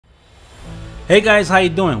Hey guys, how you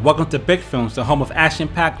doing? Welcome to BIGFILMS, the home of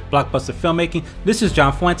action-packed blockbuster filmmaking. This is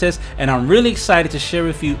John Fuentes, and I'm really excited to share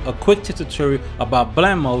with you a quick tutorial about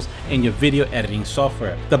blend modes in your video editing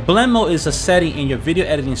software. The blend mode is a setting in your video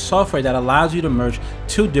editing software that allows you to merge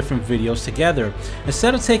two different videos together.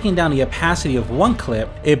 Instead of taking down the opacity of one clip,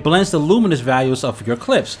 it blends the luminance values of your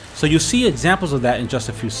clips. So you'll see examples of that in just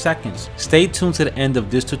a few seconds. Stay tuned to the end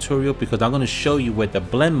of this tutorial because I'm going to show you where the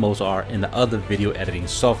blend modes are in the other video editing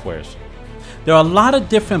softwares. There are a lot of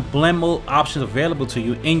different blend mode options available to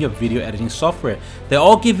you in your video editing software. They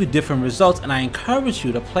all give you different results, and I encourage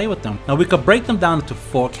you to play with them. Now we could break them down into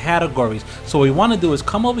 4 categories. So what we want to do is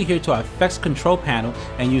come over here to our effects control panel,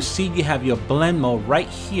 and you see you have your blend mode right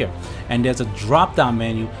here. And there's a drop down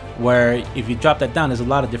menu where if you drop that down, there's a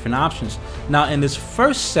lot of different options. Now in this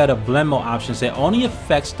first set of blend mode options, it only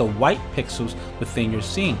affects the white pixels within your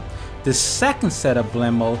scene. The second set of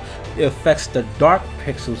blend mode affects the dark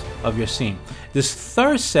pixels of your scene. This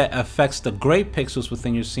third set affects the gray pixels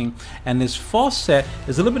within your scene, and this fourth set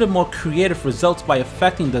is a little bit more creative results by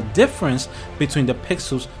affecting the difference between the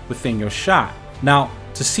pixels within your shot. Now,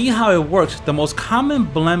 to see how it works, the most common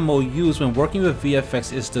blend mode used when working with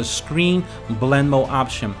VFX is the screen blend mode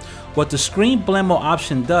option. What the screen blend mode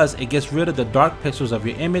option does, it gets rid of the dark pixels of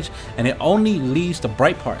your image and it only leaves the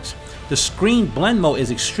bright parts. The screen blend mode is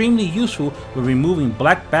extremely useful with removing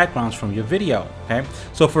black backgrounds from your video. Okay,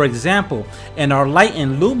 so for example, in our light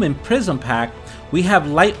and lumen prism pack, we have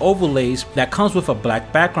light overlays that comes with a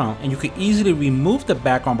black background, and you can easily remove the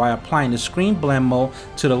background by applying the screen blend mode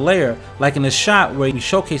to the layer, like in the shot where we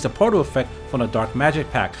showcase the portal effect from the dark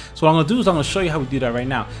magic pack. So what I'm going to do is I'm going to show you how we do that right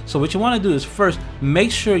now. So what you want to do is first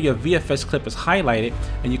make sure your VFX clip is highlighted,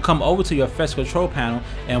 and you come over to your effects control panel,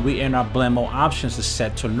 and we in our blend mode options is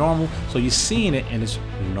set to normal, so you're seeing it in this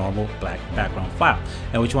normal black background file.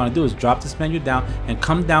 And what you want to do is drop this menu down and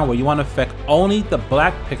come down where you want to affect only the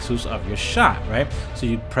black pixels of your shot, right? So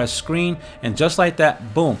you press screen, and just like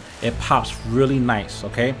that, boom, it pops really nice.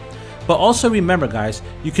 Okay, but also remember guys,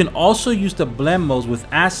 you can also use the blend modes with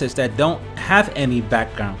assets that don't have any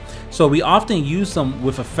background. So we often use them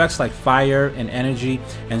with effects like fire and energy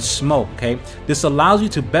and smoke. Okay, this allows you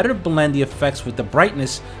to better blend the effects with the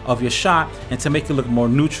brightness of your shot and to make it look more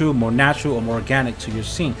neutral, more natural, or more organic to your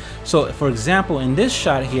scene. So for example, in this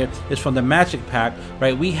shot here is from the magic pack,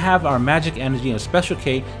 right? We have our magic energy and Special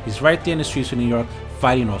K. He's right there in the streets of New York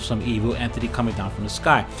fighting off some evil entity coming down from the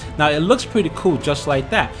sky. Now it looks pretty cool just like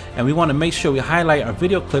that, and we want to make sure we highlight our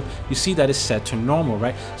video clip. You see that it's set to normal,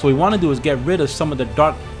 right? So what we want to do is get rid of some of the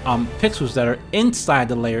dark pixels that are inside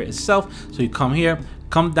the layer itself. So you come here,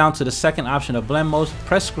 come down to the second option of blend modes,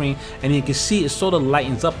 press screen, and you can see it sort of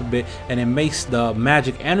lightens up a bit, and it makes the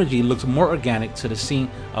magic energy look more organic to the scene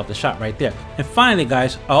of the shot right there. And finally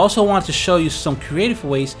guys, I also want to show you some creative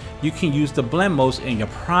ways you can use the blend modes in your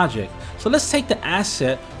project. So let's take the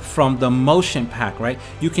asset from the motion pack, right?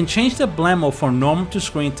 You can change the blend mode from normal to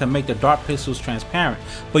screen to make the dark pixels transparent,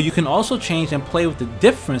 but you can also change and play with the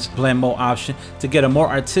difference blend mode option to get a more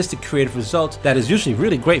artistic creative result that is usually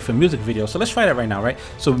really great for music videos. So let's try that right now, right?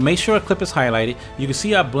 So make sure a clip is highlighted. You can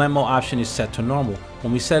see our blend mode option is set to normal.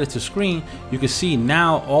 When we set it to screen, you can see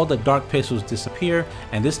now all the dark pixels disappear,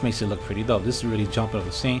 and this makes it look pretty dope. This is really jumping off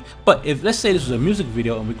the scene. But if let's say this was a music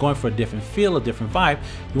video and we're going for a different feel, a different vibe,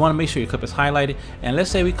 you want to make sure your clip is highlighted, and let's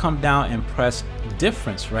say we come down and press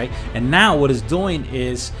difference, right? And now what it's doing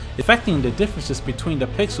is affecting the differences between the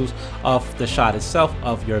pixels of the shot itself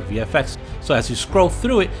of your VFX. So as you scroll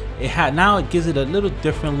through it, now it gives it a little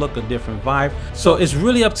different look, a different vibe. So it's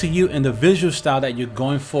really up to you and the visual style that you're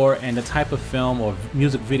going for and the type of film or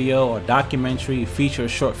music video or documentary, feature, or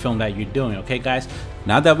short film that you're doing. Okay guys,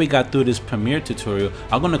 now that we got through this Premiere tutorial,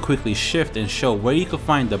 I'm going to quickly shift and show where you can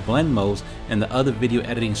find the blend modes in the other video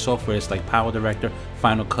editing softwares like PowerDirector,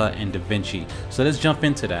 Final Cut, and DaVinci. So let's jump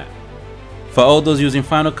into that. For all those using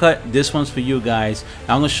Final Cut, this one's for you guys.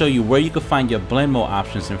 I'm going to show you where you can find your blend mode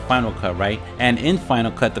options in Final Cut, right? And in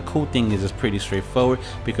Final Cut, the cool thing is it's pretty straightforward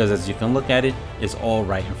because as you can look at it, it's all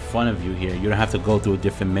right in front of you here. You don't have to go through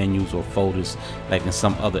different menus or folders like in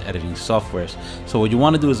some other editing softwares. So what you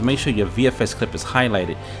want to do is make sure your VFX clip is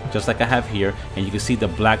highlighted, just like I have here, and you can see the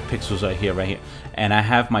black pixels are here, right here. And I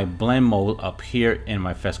have my blend mode up here in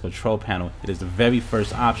my effects control panel. It is the very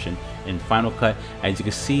first option in Final Cut. As you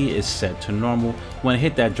can see, it's set to normal. When I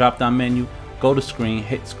hit that drop down menu, go to screen,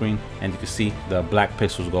 hit screen, and you can see the black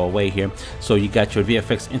pixels go away here. So you got your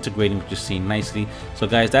VFX integrating with your scene nicely. So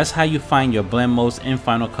guys, that's how you find your blend modes in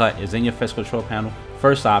Final Cut, is in your effects control panel,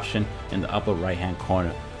 first option in the upper right hand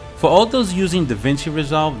corner. For all those using DaVinci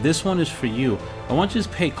Resolve, this one is for you. I want you to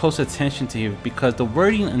pay close attention to it because the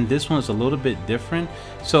wording in this one is a little bit different.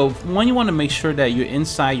 So one, you want to make sure that you're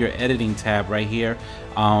inside your editing tab right here.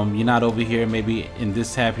 You're not over here, maybe in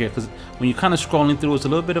this tab here, because when you're kind of scrolling through, it's a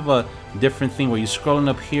little bit of a different thing where you're scrolling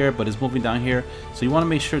up here, but it's moving down here. So you want to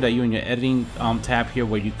make sure that you're in your editing tab here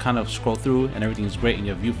where you kind of scroll through and everything is great in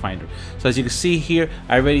your viewfinder. So as you can see here,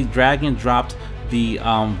 I already drag and dropped the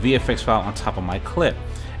VFX file on top of my clip.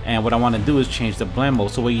 And what I want to do is change the blend mode.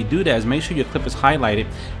 So what you do that is make sure your clip is highlighted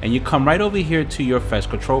and you come right over here to your effects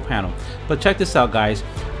control panel. But check this out, guys.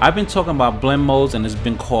 I've been talking about blend modes and it's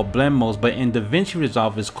been called blend modes, but in DaVinci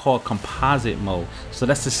Resolve it's called composite mode. So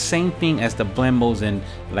that's the same thing as the blend modes in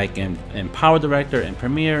PowerDirector and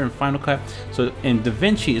Premiere and Final Cut. So in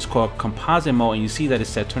DaVinci it's called composite mode, and you see that it's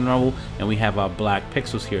set to normal and we have our black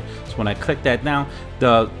pixels here. So when I click that down,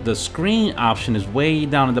 the screen option is way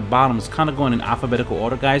down at the bottom. It's kind of going in alphabetical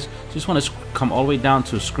order, guys. So you just want to come all the way down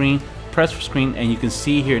to screen, press for screen, and you can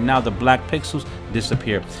see here now the black pixels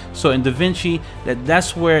disappear. So in DaVinci,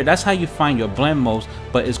 that's how you find your blend modes,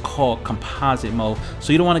 but it's called composite mode.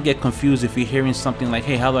 So you don't want to get confused if you're hearing something like,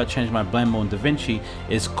 hey, how do I change my blend mode in DaVinci?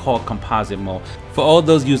 It's called composite mode. For all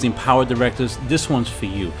those using PowerDirectors, this one's for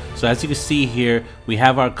you. So as you can see here, we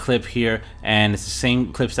have our clip here, and it's the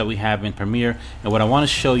same clips that we have in Premiere. And what I want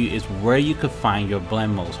to show you is where you could find your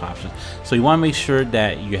blend modes option. So you want to make sure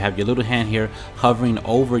that you have your little hand here hovering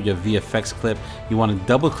over your VFX clip. You want to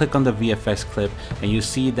double click on the VFX clip, and you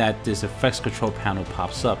see that this effects control panel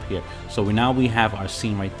pops up here. So now we have our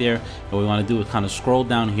scene right there. And what we want to do is kind of scroll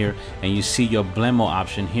down here, and you see your blend mode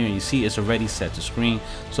option here. And you see it's already set to screen.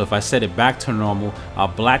 So if I set it back to normal, our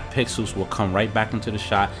black pixels will come right back into the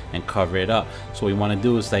shot and cover it up. So what we want to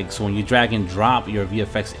do is so when you drag and drop your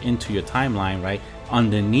VFX into your timeline, right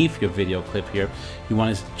underneath your video clip here, you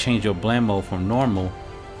want to change your blend mode from normal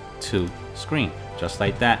to screen, just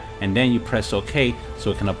like that, and then you press OK so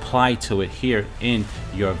it can apply to it here in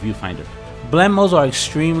your viewfinder. Blend modes are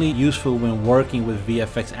extremely useful when working with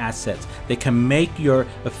VFX assets. They can make your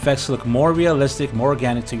effects look more realistic, more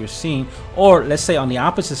organic to your scene, or let's say on the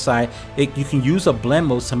opposite side, you can use a blend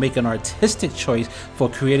mode to make an artistic choice for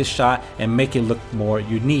a creative shot and make it look more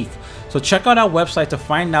unique. So check out our website to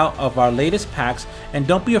find out of our latest packs, and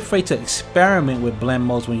don't be afraid to experiment with blend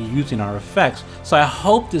modes when you're using our effects. So I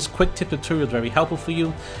hope this quick tip tutorial is very helpful for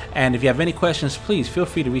you, and if you have any questions, please feel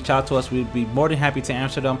free to reach out to us. We'd be more than happy to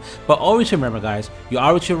answer them. But always remember, guys, you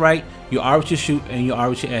are what you write, you are what you shoot, and you are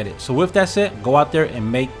what you edit. So with that said, go out there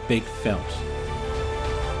and make big films.